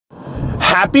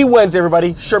Happy Wednesday,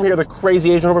 everybody. Sherm here, the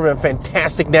Crazy Asian. Hope everyone's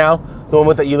fantastic now. The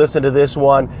moment that you listen to this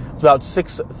one, it's about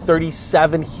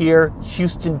 6:37 here,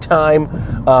 Houston time,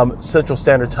 Central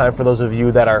Standard Time for those of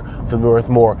you that are familiar with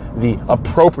more the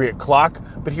appropriate clock.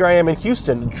 But here I am in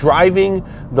Houston, driving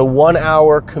the 1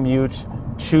 hour commute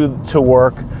to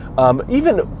work.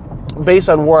 Even based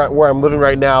on where I'm living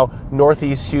right now,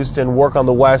 Northeast Houston, work on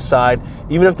the west side,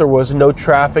 even if there was no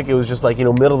traffic, it was just like,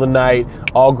 middle of the night,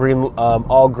 all green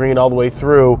all the way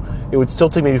through, it would still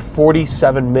take maybe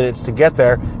 47 minutes to get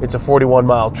there. It's a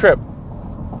 41-mile trip.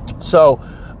 So,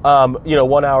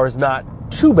 1 hour is not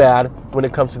too bad when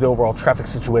it comes to the overall traffic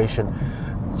situation.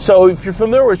 So if you're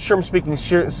familiar with Sherm Speaking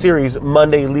series,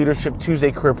 Monday leadership,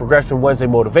 Tuesday career progression, Wednesday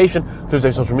motivation,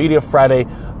 Thursday social media, Friday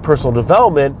personal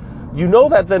development, you know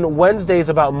that then Wednesday is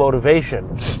about motivation.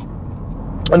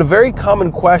 And a very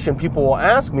common question people will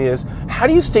ask me is, how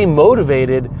do you stay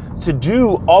motivated to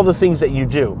do all the things that you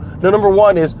do? Now, number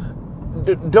one is,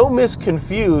 don't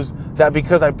misconfuse that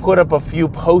because I put up a few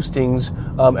postings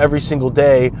every single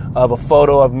day of a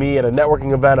photo of me at a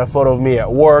networking event, a photo of me at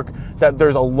work, that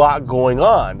there's a lot going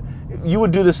on. You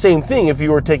would do the same thing if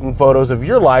you were taking photos of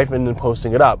your life and then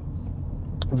posting it up.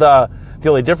 The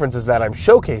only difference is that I'm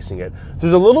showcasing it.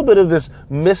 There's a little bit of this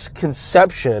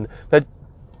misconception that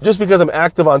just because I'm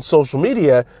active on social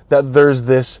media, that there's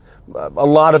this a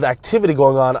lot of activity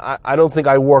going on. I don't think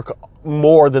I work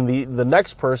more than the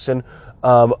next person.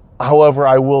 However,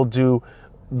 I will do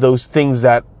those things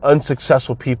that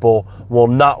unsuccessful people will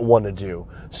not want to do.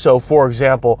 So, for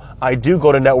example, I do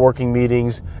go to networking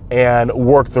meetings and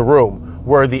work the room,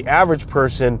 where the average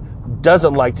person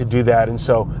doesn't like to do that, and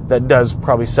so that does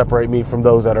probably separate me from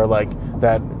those that are like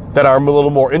that are a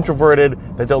little more introverted,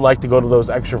 that don't like to go to those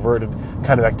extroverted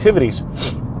kind of activities.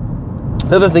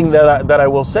 The other thing that I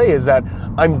will say is that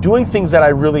I'm doing things that I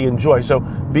really enjoy. So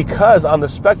because on the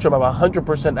spectrum I'm 100%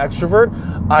 extrovert,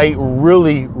 I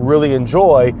really, really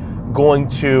enjoy going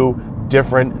to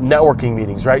different networking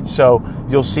meetings, right? So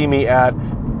you'll see me at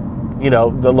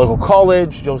the local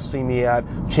college, you'll see me at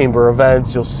chamber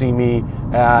events, you'll see me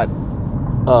at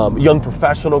young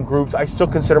professional groups. I still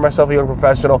consider myself a young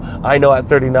professional. I know at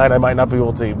 39 I might not be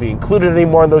able to be included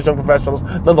anymore in those young professionals.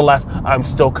 Nonetheless, I'm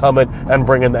still coming and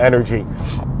bringing the energy.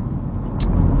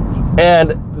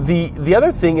 And the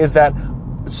other thing is that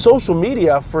social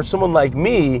media for someone like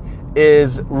me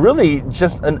is really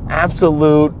just an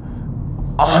absolute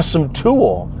awesome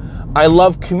tool. I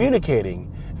love communicating.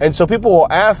 And so people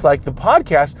will ask, like, the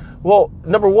podcast, well,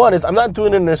 number one is I'm not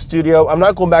doing it in a studio. I'm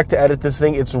not going back to edit this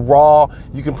thing. It's raw.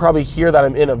 You can probably hear that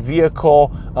I'm in a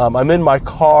vehicle. I'm in my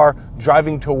car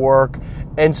driving to work.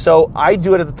 And so I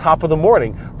do it at the top of the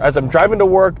morning. As I'm driving to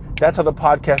work, that's how the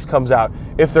podcast comes out.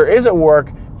 If there isn't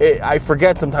work, I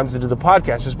forget sometimes to do the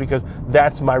podcast just because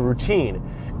that's my routine.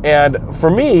 And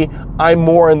for me, I'm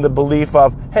more in the belief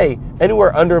of, hey,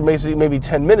 anywhere under maybe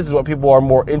 10 minutes is what people are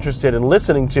more interested in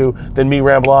listening to than me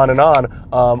ramble on and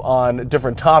on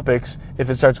different topics.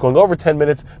 If it starts going over 10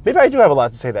 minutes, maybe I do have a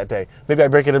lot to say that day. Maybe I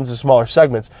break it into smaller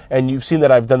segments. And you've seen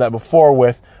that I've done that before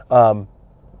with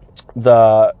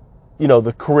the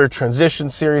career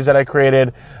transition series that I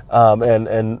created,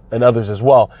 and others as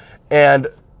well. And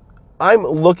I'm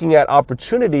looking at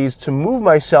opportunities to move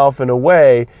myself in a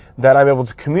way that I'm able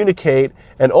to communicate,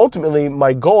 and ultimately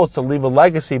my goal is to leave a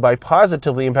legacy by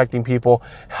positively impacting people,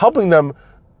 helping them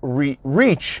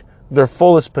reach their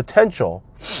fullest potential.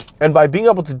 And by being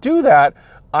able to do that,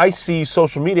 I see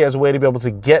social media as a way to be able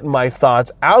to get my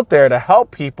thoughts out there to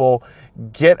help people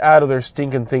get out of their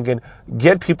stinking thinking,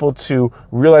 get people to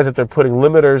realize that they're putting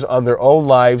limiters on their own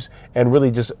lives and really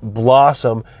just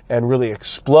blossom and really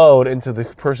explode into the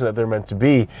person that they're meant to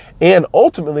be. And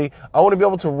ultimately, I want to be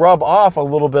able to rub off a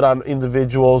little bit on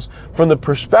individuals from the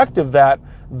perspective that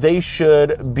they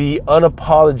should be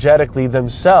unapologetically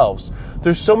themselves.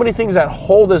 There's so many things that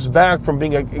hold us back from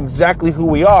being exactly who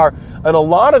we are, and a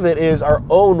lot of it is our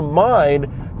own mind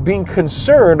being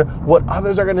concerned what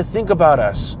others are going to think about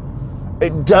us.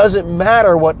 It doesn't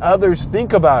matter what others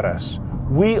think about us.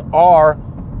 We are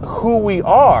who we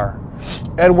are.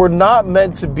 And we're not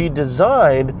meant to be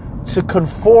designed to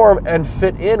conform and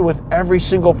fit in with every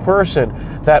single person.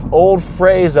 That old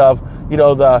phrase of,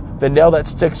 the nail that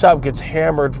sticks up gets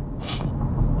hammered.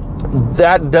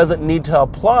 That doesn't need to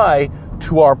apply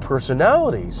to our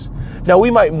personalities. Now, we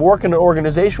might work in an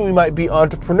organization, we might be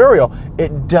entrepreneurial.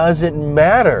 It doesn't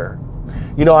matter.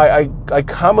 I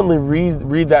commonly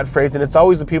read that phrase, and it's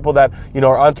always the people that,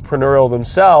 are entrepreneurial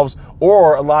themselves,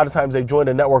 or a lot of times they join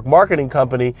a network marketing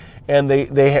company and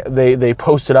they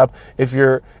post it up. If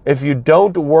you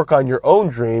don't work on your own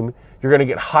dream, you're going to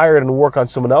get hired and work on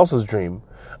someone else's dream.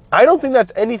 I don't think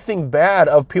that's anything bad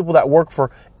of people that work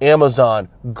for Amazon,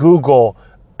 Google,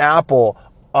 Apple,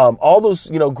 all those,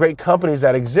 great companies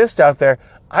that exist out there.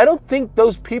 I don't think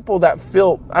those people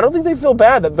I don't think they feel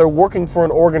bad that they're working for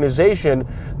an organization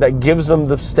that gives them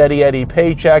the steady Eddie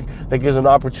paycheck, that gives them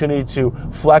an opportunity to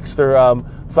flex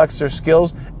their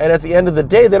skills. And at the end of the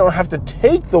day, they don't have to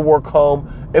take the work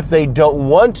home if they don't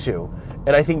want to.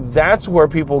 And I think that's where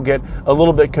people get a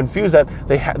little bit confused, that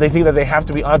they think that they have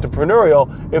to be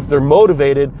entrepreneurial if they're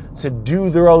motivated to do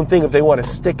their own thing, if they want to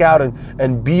stick out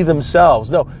and be themselves.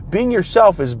 No, being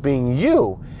yourself is being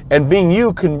you. And being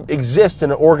you can exist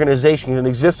in an organization, can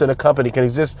exist in a company, can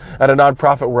exist at a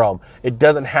nonprofit realm. It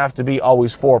doesn't have to be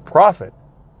always for profit.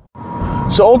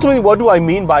 So ultimately, what do I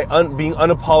mean by being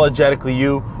unapologetically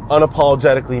you,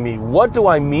 unapologetically me? What do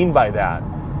I mean by that?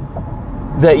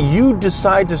 That you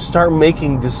decide to start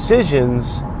making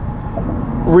decisions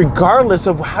regardless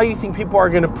of how you think people are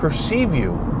going to perceive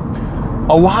you.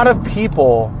 A lot of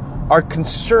people are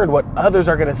concerned what others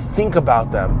are going to think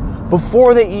about them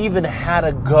before they even had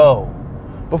a go,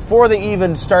 before they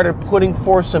even started putting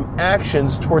forth some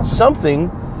actions towards something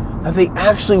that they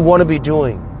actually want to be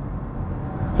doing.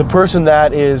 The person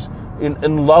that is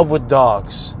in love with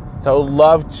dogs, that would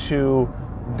love to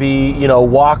be,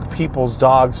 walk people's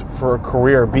dogs for a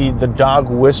career, be the dog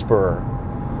whisperer,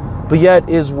 but yet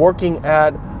is working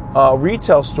at a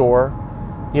retail store,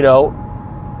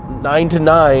 9 to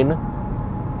 9,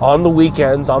 on the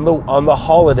weekends, on the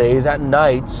holidays, at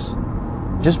nights,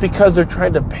 just because they're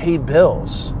trying to pay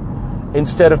bills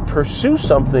instead of pursue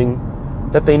something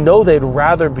that they know they'd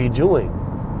rather be doing.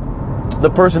 The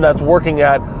person that's working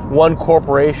at one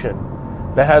corporation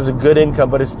that has a good income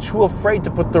but is too afraid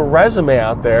to put their resume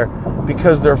out there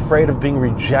because they're afraid of being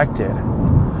rejected.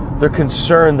 They're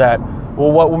concerned that,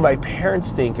 well, what would my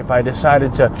parents think if I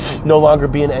decided to no longer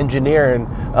be an engineer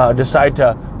and decide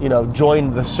to,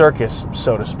 join the circus,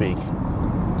 so to speak.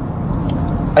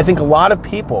 I think a lot of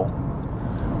people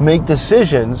make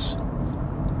decisions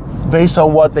based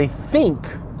on what they think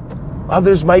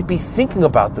others might be thinking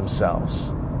about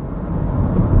themselves.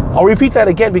 I'll repeat that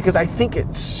again because I think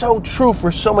it's so true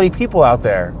for so many people out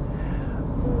there.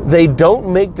 They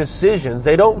don't make decisions,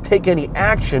 they don't take any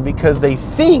action because they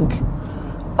think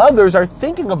others are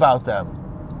thinking about them.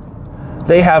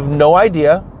 They have no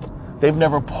idea. They've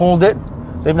never pulled it.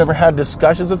 They've never had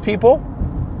discussions with people.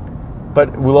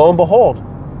 But lo and behold,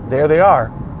 there they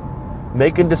are,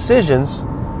 making decisions,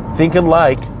 thinking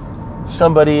like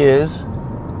somebody is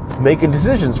making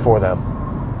decisions for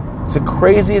them. It's the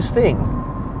craziest thing,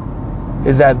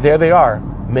 is that there they are,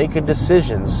 making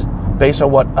decisions based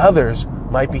on what others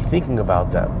might be thinking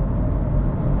about them.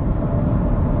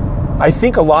 I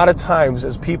think a lot of times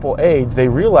as people age, they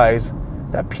realize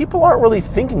that people aren't really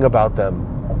thinking about them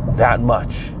that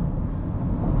much.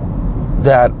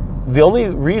 That the only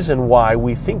reason why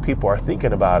we think people are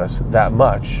thinking about us that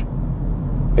much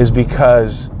is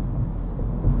because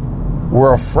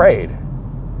we're afraid.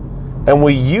 And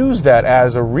we use that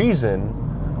as a reason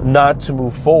not to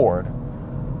move forward.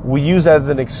 We use that as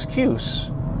an excuse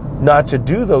not to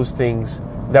do those things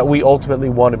that we ultimately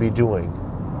want to be doing.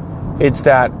 It's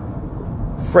that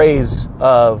phrase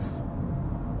of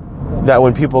that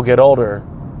when people get older,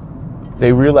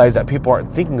 they realize that people aren't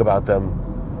thinking about them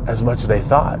as much as they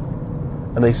thought.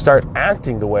 And they start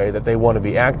acting the way that they want to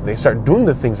be acting. They start doing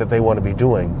the things that they want to be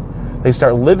doing. They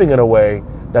start living in a way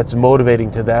that's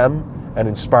motivating to them and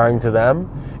inspiring to them,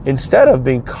 instead of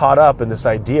being caught up in this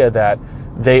idea that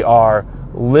they are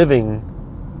living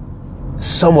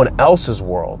someone else's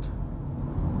world.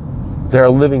 They're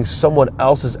living someone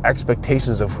else's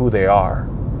expectations of who they are.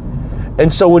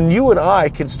 And so when you and I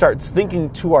can start thinking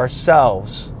to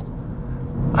ourselves,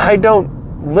 I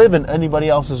don't live in anybody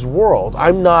else's world.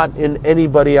 I'm not in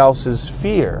anybody else's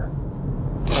fear.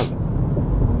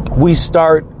 We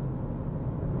start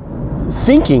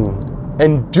thinking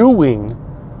and doing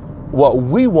what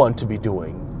we want to be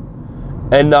doing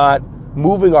and not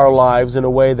moving our lives in a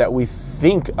way that we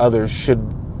think others should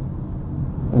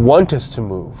want us to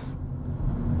move.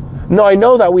 Now, I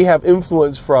know that we have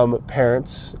influence from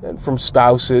parents and from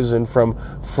spouses and from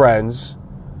friends,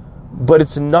 but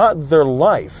it's not their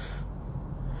life.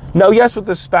 Now, yes, with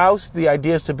the spouse, the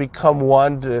idea is to become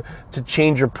one, to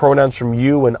change your pronouns from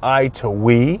you and I to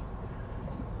we.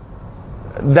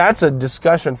 That's a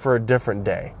discussion for a different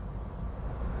day.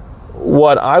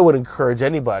 What I would encourage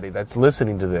anybody that's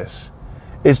listening to this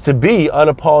is to be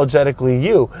unapologetically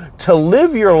you, to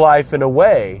live your life in a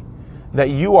way that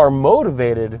you are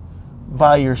motivated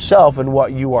by yourself and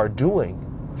what you are doing,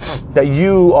 that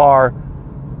you are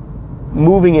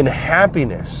moving in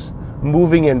happiness,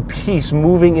 moving in peace,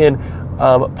 moving in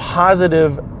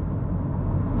positive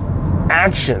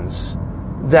actions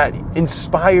that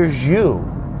inspires you.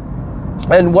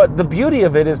 And what the beauty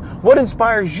of it is, what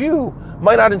inspires you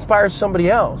might not inspire somebody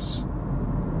else.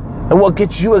 And what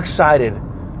gets you excited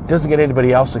doesn't get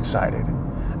anybody else excited.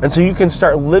 And so you can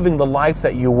start living the life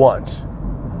that you want.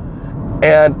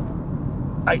 And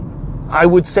I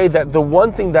would say that the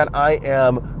one thing that I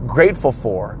am grateful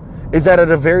for is that at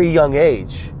a very young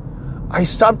age, I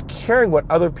stopped caring what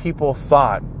other people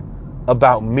thought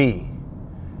about me.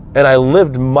 And I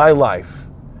lived my life.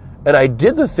 And I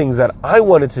did the things that I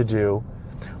wanted to do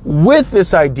with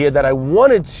this idea that I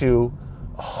wanted to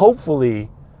hopefully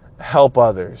help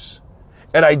others.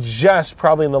 And I just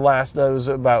probably in the last, it was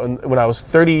about when I was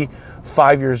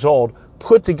 35 years old,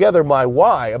 put together my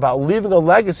why about leaving a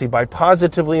legacy by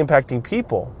positively impacting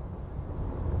people.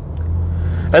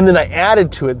 And then I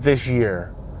added to it this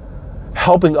year,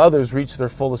 helping others reach their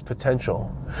fullest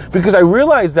potential. Because I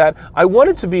realized that I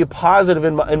wanted to be a positive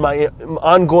in my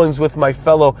ongoings with my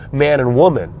fellow man and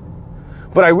woman.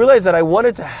 But I realized that I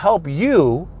wanted to help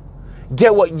you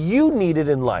get what you needed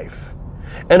in life.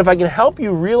 And if I can help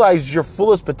you realize your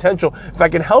fullest potential, if I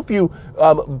can help you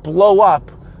blow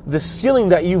up the ceiling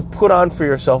that you've put on for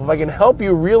yourself, if I can help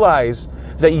you realize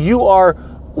that you are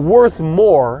worth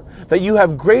more, that you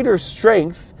have greater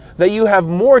strength, that you have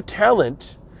more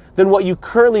talent than what you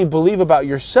currently believe about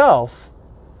yourself,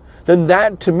 then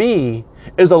that to me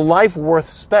is a life worth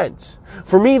spent.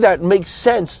 For me, that makes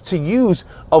sense to use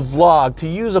a vlog, to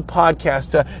use a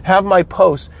podcast, to have my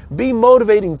posts be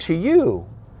motivating to you,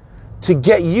 to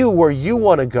get you where you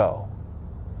want to go.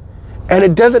 And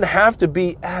it doesn't have to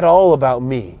be at all about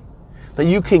me. That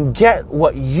you can get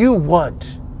what you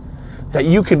want. That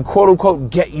you can, quote unquote,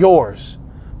 get yours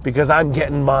because I'm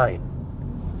getting mine.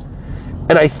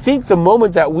 And I think the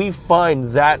moment that we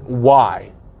find that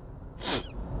why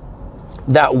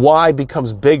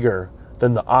becomes bigger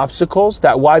than the obstacles,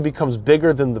 that why becomes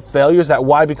bigger than the failures, that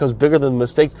why becomes bigger than the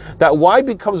mistakes, that why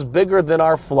becomes bigger than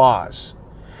our flaws.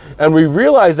 And we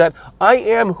realize that I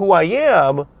am who I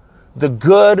am, the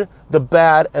good, the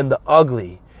bad, and the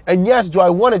ugly. And yes, do I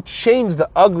want to change the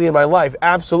ugly in my life?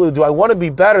 Absolutely. Do I want to be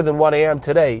better than what I am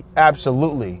today?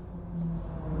 Absolutely.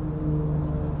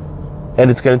 And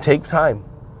it's going to take time.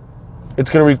 It's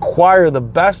going to require the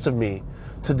best of me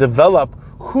to develop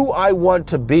who I want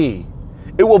to be.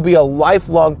 It will be a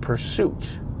lifelong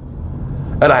pursuit.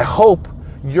 And I hope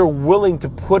you're willing to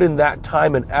put in that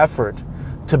time and effort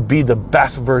to be the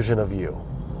best version of you.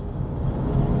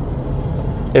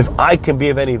 If I can be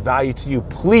of any value to you,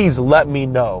 please let me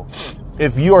know.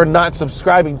 If you are not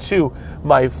subscribing to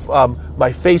my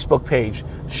Facebook page,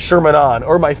 Sherman On,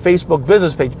 or my Facebook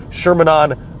business page, Sherman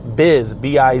On Biz,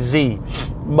 B-I-Z,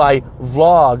 my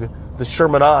vlog, The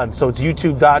Sherman On, so it's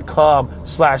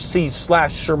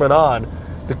youtube.com/C/Sherman On,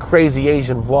 the Crazy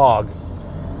Asian Vlog.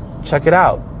 Check it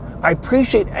out. I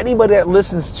appreciate anybody that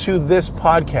listens to this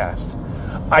podcast.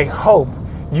 I hope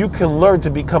you can learn to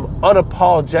become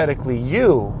unapologetically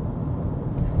you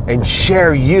and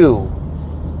share you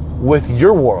with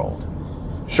your world.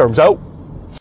 Sherm's out.